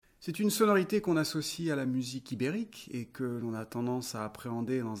C'est une sonorité qu'on associe à la musique ibérique et que l'on a tendance à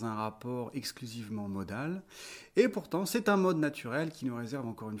appréhender dans un rapport exclusivement modal. Et pourtant, c'est un mode naturel qui nous réserve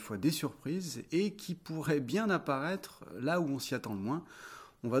encore une fois des surprises et qui pourrait bien apparaître là où on s'y attend le moins.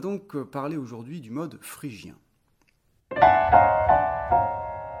 On va donc parler aujourd'hui du mode phrygien.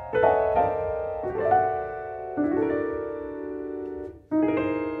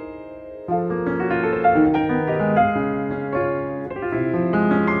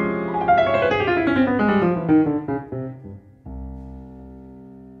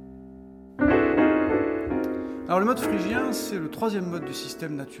 Alors le mode phrygien, c'est le troisième mode du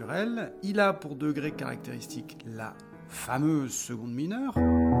système naturel. Il a pour degré caractéristique la fameuse seconde mineure,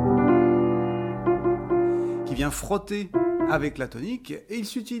 qui vient frotter avec la tonique, et il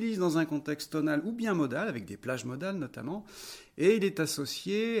s'utilise dans un contexte tonal ou bien modal, avec des plages modales notamment, et il est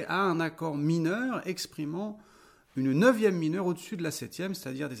associé à un accord mineur exprimant une neuvième mineure au-dessus de la septième,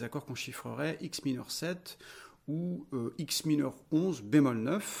 c'est-à-dire des accords qu'on chiffrerait X mineur 7 ou X mineur 11 bémol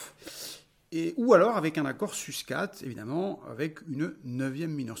 9, ou alors avec un accord sus4, évidemment, avec une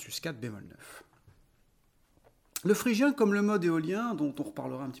neuvième mineure sus4 bémol 9. Le phrygien, comme le mode éolien, dont on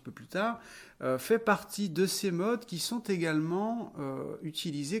reparlera un petit peu plus tard, fait partie de ces modes qui sont également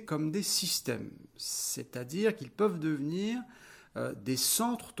utilisés comme des systèmes, c'est-à-dire qu'ils peuvent devenir des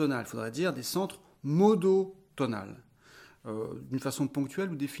centres tonales, il faudrait dire des centres modo-tonales, d'une façon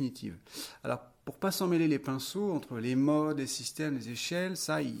ponctuelle ou définitive. Alors, pour ne pas s'en mêler les pinceaux entre les modes, les systèmes, les échelles,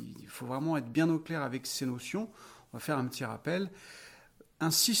 ça, il faut vraiment être bien au clair avec ces notions. On va faire un petit rappel. Un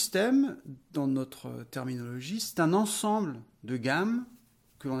système, dans notre terminologie, c'est un ensemble de gammes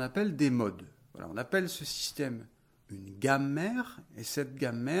que l'on appelle des modes. Voilà, on appelle ce système une gamme mère, et cette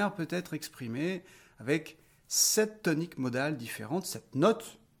gamme mère peut être exprimée avec 7 toniques modales différentes, 7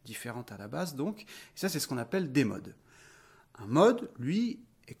 notes différentes à la base, donc. Et ça, c'est ce qu'on appelle des modes. Un mode, lui,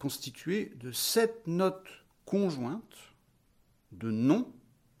 est constitué de 7 notes conjointes de noms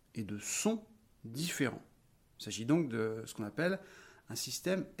et de sons différents. Il s'agit donc de ce qu'on appelle un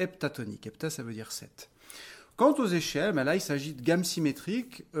système heptatonique. Hepta, ça veut dire 7. Quant aux échelles, là, il s'agit de gammes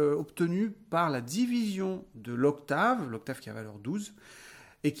symétriques obtenues par la division de l'octave qui a valeur 12,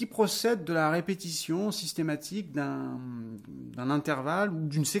 et qui procède de la répétition systématique d'un intervalle ou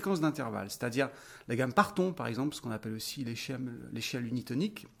d'une séquence d'intervalles. C'est-à-dire la gamme parton, par exemple, ce qu'on appelle aussi l'échelle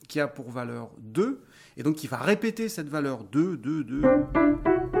unitonique, qui a pour valeur 2, et donc qui va répéter cette valeur 2, 2, 2.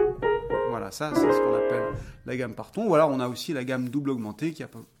 Voilà, ça, c'est ce qu'on appelle la gamme parton. Ou alors, on a aussi la gamme double augmentée, qui a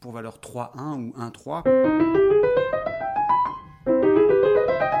pour valeur 3, 1 ou 1, 3.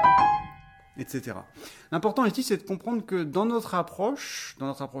 Etc. L'important ici, c'est de comprendre que dans notre approche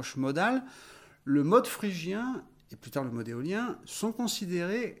modale, le mode phrygien et plus tard le mode éolien sont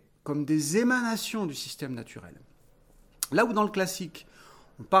considérés comme des émanations du système naturel. Là où dans le classique,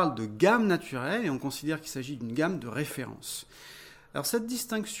 on parle de gamme naturelle et on considère qu'il s'agit d'une gamme de référence. Alors cette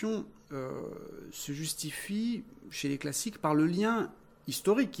distinction se justifie chez les classiques par le lien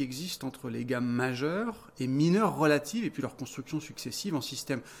historique qui existe entre les gammes majeures et mineures relatives et puis leur construction successive en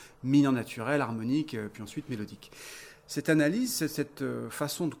système mineur naturel, harmonique, puis ensuite mélodique. Cette analyse, cette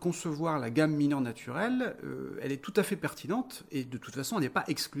façon de concevoir la gamme mineure naturelle, elle est tout à fait pertinente et de toute façon elle n'est pas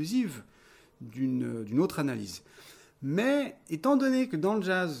exclusive d'une autre analyse. Mais étant donné que dans le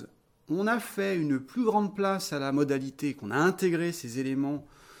jazz, on a fait une plus grande place à la modalité, qu'on a intégré ces éléments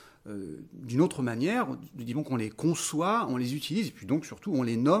d'une autre manière, disons qu'on les conçoit, on les utilise, et puis donc surtout on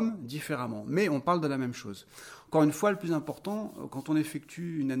les nomme différemment. Mais on parle de la même chose. Encore une fois, le plus important, quand on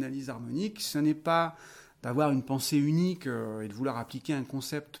effectue une analyse harmonique, ce n'est pas d'avoir une pensée unique et de vouloir appliquer un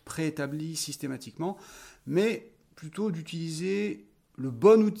concept préétabli systématiquement, mais plutôt d'utiliser le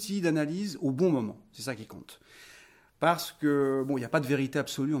bon outil d'analyse au bon moment. C'est ça qui compte. Parce que, il n'y a pas de vérité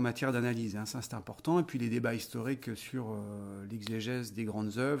absolue en matière d'analyse, ça c'est important, et puis les débats historiques sur l'exégèse des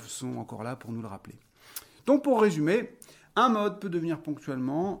grandes œuvres sont encore là pour nous le rappeler. Donc pour résumer, un mode peut devenir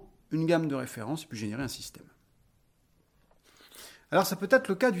ponctuellement une gamme de référence et puis générer un système. Alors ça peut être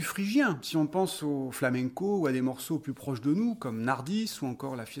le cas du phrygien, si on pense au flamenco ou à des morceaux plus proches de nous, comme Nardis ou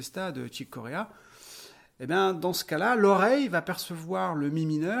encore la Fiesta de Chick Corea. Eh bien, dans ce cas-là, l'oreille va percevoir le mi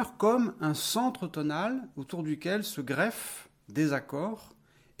mineur comme un centre tonal autour duquel se greffent des accords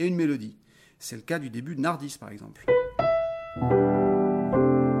et une mélodie. C'est le cas du début de Nardis, par exemple.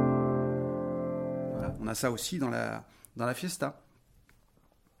 Voilà, on a ça aussi dans la Fiesta.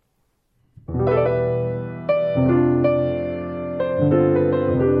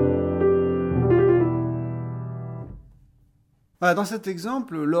 Voilà, dans cet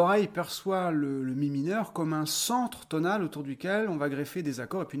exemple, l'oreille perçoit le mi mineur comme un centre tonal autour duquel on va greffer des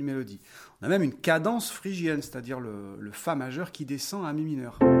accords et puis une mélodie. On a même une cadence phrygienne, c'est-à-dire le fa majeur qui descend à mi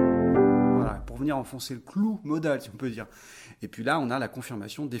mineur. Voilà, pour venir enfoncer le clou modal, si on peut dire. Et puis là, on a la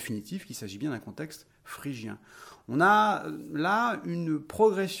confirmation définitive qu'il s'agit bien d'un contexte phrygien. On a là une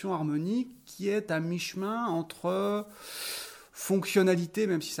progression harmonique qui est à mi-chemin entre fonctionnalité,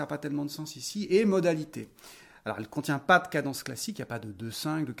 même si ça n'a pas tellement de sens ici, et modalité. Alors, elle ne contient pas de cadence classique, il n'y a pas de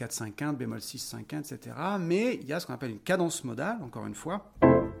 2-5, de 4-5-1, de bémol 6-5-1, etc. Mais il y a ce qu'on appelle une cadence modale, encore une fois.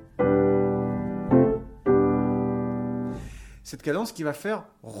 Cette cadence qui va faire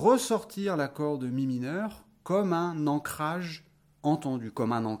ressortir l'accord de mi mineur comme un ancrage entendu,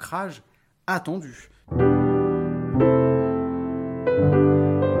 comme un ancrage attendu. On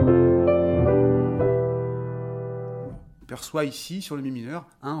perçoit ici, sur le mi mineur,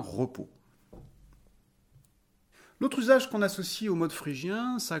 un repos. L'autre usage qu'on associe au mode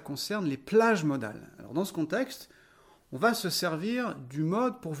phrygien, ça concerne les plages modales. Alors dans ce contexte, on va se servir du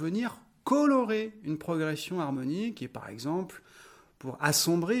mode pour venir colorer une progression harmonique et par exemple pour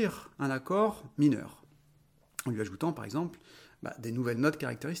assombrir un accord mineur, en lui ajoutant par exemple des nouvelles notes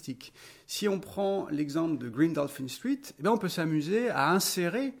caractéristiques. Si on prend l'exemple de Green Dolphin Street, on peut s'amuser à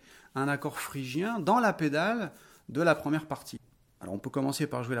insérer un accord phrygien dans la pédale de la première partie. Alors on peut commencer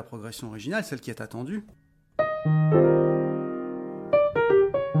par jouer la progression originale, celle qui est attendue.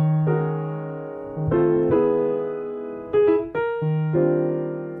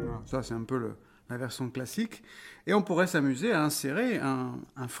 Ça, c'est un peu la version classique. Et on pourrait s'amuser à insérer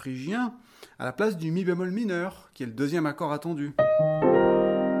un phrygien à la place du mi bémol mineur, qui est le deuxième accord attendu.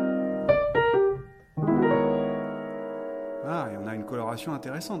 Ah, et on a une coloration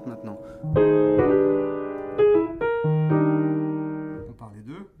intéressante maintenant. On compare les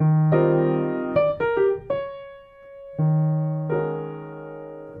deux.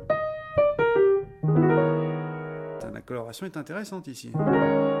 La coloration est intéressante ici.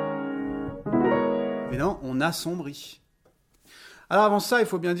 Évidemment, on assombrit. Alors avant ça, il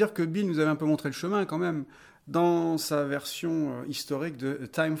faut bien dire que Bill nous avait un peu montré le chemin quand même dans sa version historique de A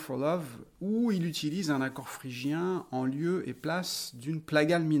Time for Love, où il utilise un accord phrygien en lieu et place d'une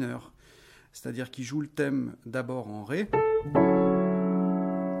plagale mineure. C'est-à-dire qu'il joue le thème d'abord en Ré.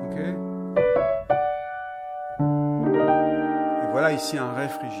 Ok. Et voilà ici un Ré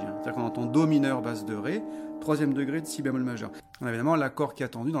phrygien. C'est-à-dire qu'on entend Do mineur basse de Ré, troisième degré de Si bémol majeur. Alors évidemment, l'accord qui est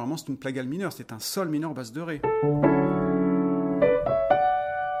attendu, normalement, c'est une plagale mineure, c'est un Sol mineur basse de Ré.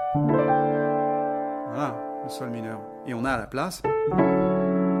 Voilà, le Sol mineur. Et on a à la place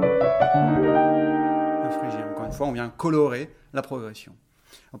un phrygien. Encore une fois, on vient colorer la progression.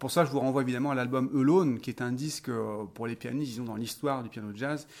 Alors pour ça, je vous renvoie évidemment à l'album Alone, qui est un disque pour les pianistes, disons, dans l'histoire du piano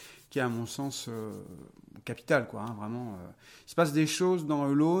jazz, qui est à mon sens capital, quoi. Vraiment, il se passe des choses dans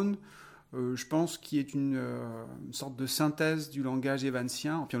Alone. Je pense qui est une sorte de synthèse du langage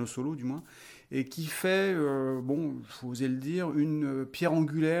évansien, en piano solo du moins, et qui fait, il faut oser le dire, une pierre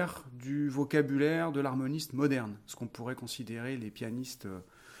angulaire du vocabulaire de l'harmoniste moderne, ce qu'on pourrait considérer les pianistes,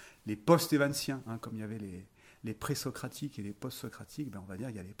 les post-évansiens, comme il y avait les pré-socratiques et les post-socratiques, on va dire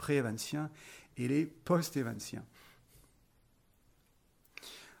il y a les pré-évansiens et les post-évansiens.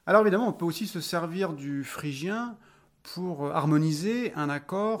 Alors évidemment, on peut aussi se servir du phrygien pour harmoniser un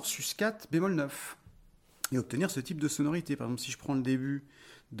accord sus4 bémol 9 et obtenir ce type de sonorité. Par exemple, si je prends le début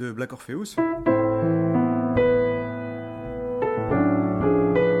de Black Orpheus,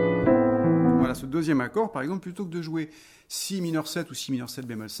 voilà ce deuxième accord, par exemple, plutôt que de jouer Si mineur 7 ou Si mineur 7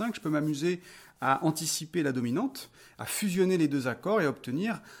 bémol 5, je peux m'amuser à anticiper la dominante, à fusionner les deux accords et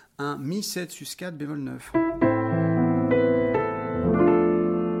obtenir un Mi 7 sus4 bémol 9.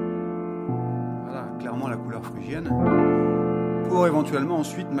 Clairement la couleur phrygienne, pour éventuellement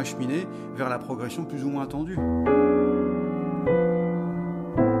ensuite m'acheminer vers la progression plus ou moins attendue.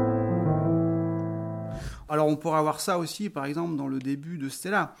 Alors on pourra avoir ça aussi, par exemple, dans le début de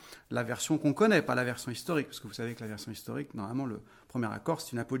Stella, la version qu'on connaît, pas la version historique, parce que vous savez que la version historique, normalement, le premier accord,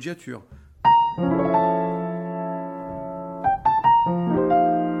 c'est une appoggiature. Voilà.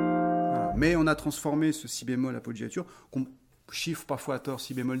 Mais on a transformé ce si bémol appoggiature, qu'on chiffre parfois à tort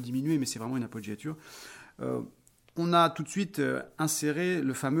si bémol diminué, mais c'est vraiment une appoggiature. On a tout de suite inséré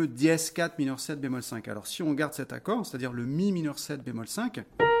le fameux dièse 4 mineur 7 bémol 5. Alors si on garde cet accord, c'est-à-dire le mi mineur 7 bémol 5,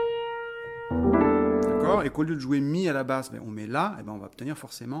 d'accord, et qu'au lieu de jouer mi à la basse, on met la, et on va obtenir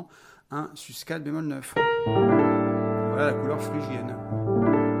forcément un sus4 bémol 9. Voilà la couleur phrygienne.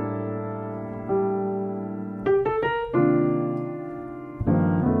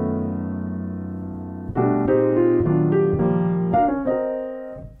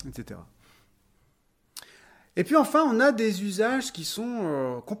 Etc. Et puis enfin, on a des usages qui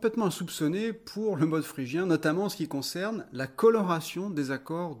sont complètement insoupçonnés pour le mode phrygien, notamment en ce qui concerne la coloration des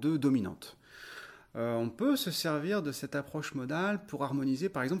accords de dominante. On peut se servir de cette approche modale pour harmoniser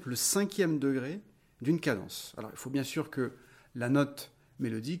par exemple le 5e degré d'une cadence. Alors il faut bien sûr que la note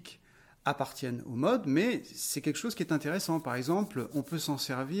mélodique appartienne au mode, mais c'est quelque chose qui est intéressant. Par exemple, on peut s'en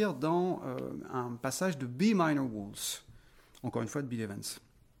servir dans un passage de B minor waltz, encore une fois de Bill Evans.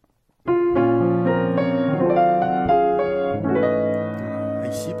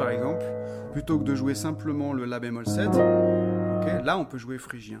 Ici, par exemple, plutôt que de jouer simplement le La bémol 7, okay, là on peut jouer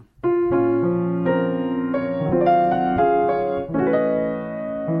phrygien.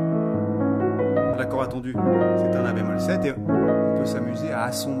 L'accord attendu, c'est un La bémol 7 et on peut s'amuser à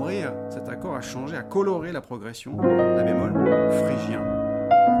assombrir cet accord, à changer, à colorer la progression La bémol phrygien.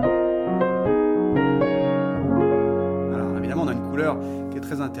 Alors évidemment, on a une couleur qui est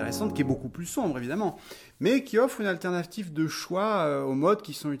très intéressante, qui est beaucoup plus sombre évidemment, mais qui offre une alternative de choix aux modes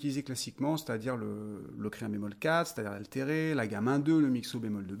qui sont utilisés classiquement, c'est-à-dire le locrien bémol 4, c'est-à-dire l'altéré, la gamme 1-2, le mixo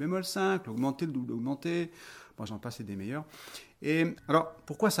bémol 2 bémol 5, l'augmenté, le double augmenté, bon, j'en passe, c'est des meilleurs. Et alors,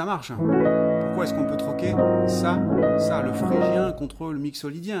 pourquoi ça marche ? Pourquoi est-ce qu'on peut troquer ça, le phrygien contre le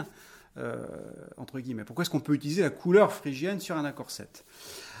mixolydien, entre guillemets ? Pourquoi est-ce qu'on peut utiliser la couleur phrygienne sur un accord 7 ?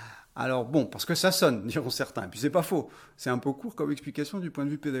 Alors bon, parce que ça sonne, diront certains. Et puis c'est pas faux. C'est un peu court comme explication du point de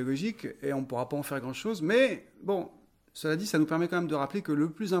vue pédagogique et on ne pourra pas en faire grand-chose. Mais bon, cela dit, ça nous permet quand même de rappeler que le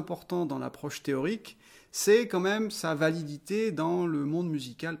plus important dans l'approche théorique, c'est quand même sa validité dans le monde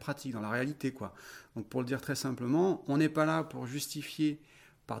musical pratique, dans la réalité, quoi. Donc pour le dire très simplement, on n'est pas là pour justifier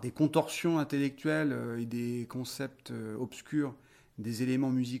par des contorsions intellectuelles et des concepts obscurs des éléments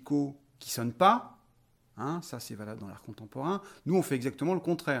musicaux qui ne sonnent pas. Ça, c'est valable dans l'art contemporain. Nous, on fait exactement le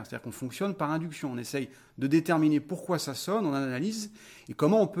contraire. C'est-à-dire qu'on fonctionne par induction. On essaye de déterminer pourquoi ça sonne, on analyse, et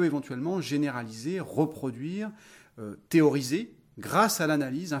comment on peut éventuellement généraliser, reproduire, théoriser, grâce à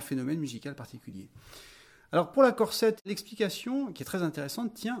l'analyse, un phénomène musical particulier. Alors, pour l'accord 7, l'explication, qui est très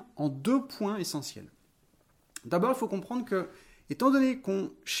intéressante, tient en 2 points essentiels. D'abord, il faut comprendre que, étant donné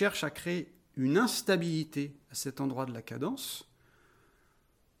qu'on cherche à créer une instabilité à cet endroit de la cadence,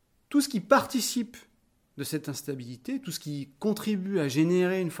 tout ce qui participe de cette instabilité, tout ce qui contribue à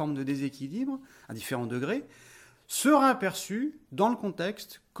générer une forme de déséquilibre à différents degrés, sera perçu dans le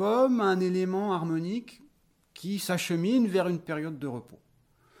contexte comme un élément harmonique qui s'achemine vers une période de repos.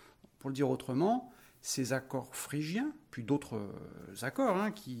 Pour le dire autrement, ces accords phrygiens, puis d'autres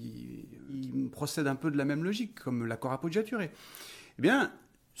accords qui procèdent un peu de la même logique, comme l'accord appoggiaturé, eh bien,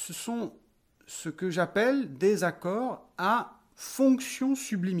 ce sont ce que j'appelle des accords à fonction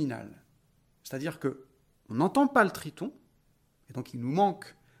subliminale. C'est-à-dire que on n'entend pas le triton, et donc il nous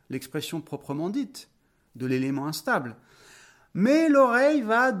manque l'expression proprement dite de l'élément instable. Mais l'oreille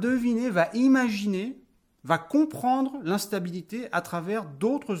va deviner, va imaginer, va comprendre l'instabilité à travers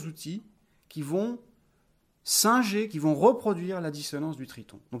d'autres outils qui vont singer, qui vont reproduire la dissonance du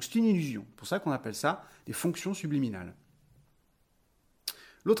triton. Donc c'est une illusion. C'est pour ça qu'on appelle ça des fonctions subliminales.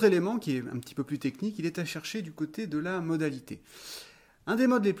 L'autre élément, qui est un petit peu plus technique, il est à chercher du côté de la modalité. Un des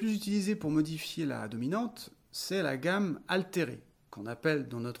modes les plus utilisés pour modifier la dominante, c'est la gamme altérée, qu'on appelle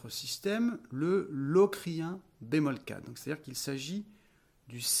dans notre système le locrien bémol 4. Donc, c'est-à-dire qu'il s'agit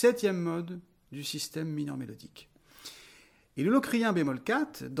du 7e mode du système mineur mélodique. Et le locrien bémol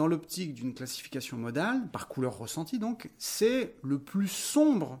 4, dans l'optique d'une classification modale, par couleur ressentie donc, c'est le plus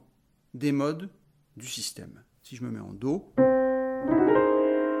sombre des modes du système. Si je me mets en Do,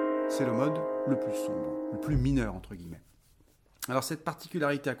 c'est le mode le plus sombre, le plus mineur entre guillemets. Alors cette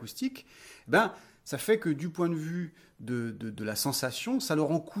particularité acoustique, ça fait que du point de vue de la sensation, ça le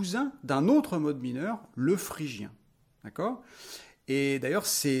rend cousin d'un autre mode mineur, le phrygien. D'accord ? Et d'ailleurs,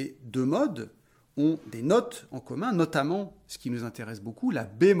 ces 2 modes ont des notes en commun, notamment, ce qui nous intéresse beaucoup, la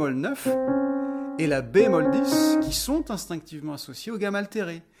bémol 9 et la bémol 10, qui sont instinctivement associées aux gammes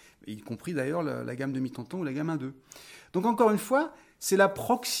altérées, y compris d'ailleurs la gamme de mi-tonton ou la gamme 1-2. Donc encore une fois, c'est la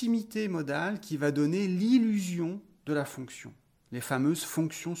proximité modale qui va donner l'illusion de la fonction, les fameuses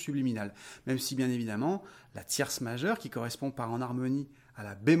fonctions subliminales. Même si, bien évidemment, la tierce majeure, qui correspond par en harmonie à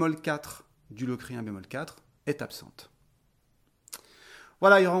la bémol 4 du locrien bémol 4, est absente.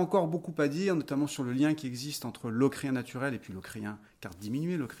 Voilà, il y aura encore beaucoup à dire, notamment sur le lien qui existe entre locrien naturel et puis locrien quarte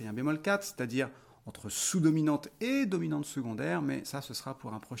diminué, locrien bémol 4, c'est-à-dire entre sous-dominante et dominante secondaire, mais ça, ce sera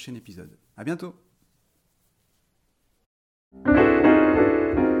pour un prochain épisode. À bientôt.